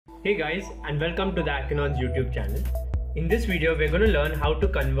Hey guys, and welcome to the Akinon's YouTube channel. In this video, we're going to learn how to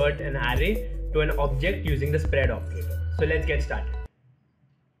convert an array to an object using the spread operator. So let's get started.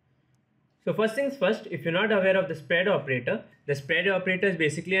 So first things first, if you're not aware of the spread operator is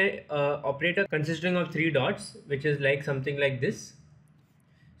basically an operator consisting of three dots, which is like something like this.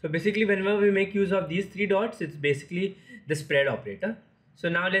 So basically whenever we make use of these three dots, it's basically the spread operator. So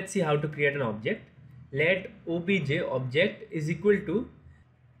now let's see how to create an object. Let obj object is equal to,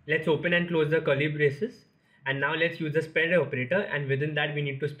 let's open and close the curly braces, and now let's use the spread operator, and within that we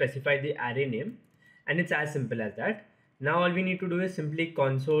need to specify the array name, and it's as simple as that. Now all we need to do is simply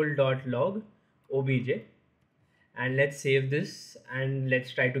console.log obj, and let's save this and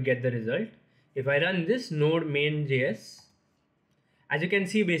let's try to get the result. If I run this node main.js, as you can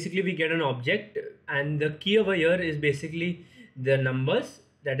see, basically we get an object, and the key over here is basically the numbers,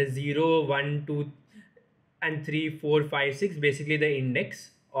 that is 0, 1, 2 and 3, 4, 5, 6, basically the index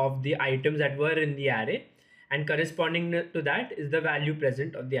of the items that were in the array, and corresponding to that is the value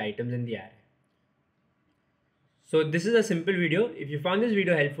present of the items in the array. So this is a simple video. If you found this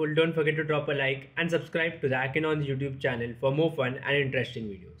video helpful, don't forget to drop a like and subscribe to the Akinon's YouTube channel for more fun and interesting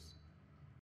videos.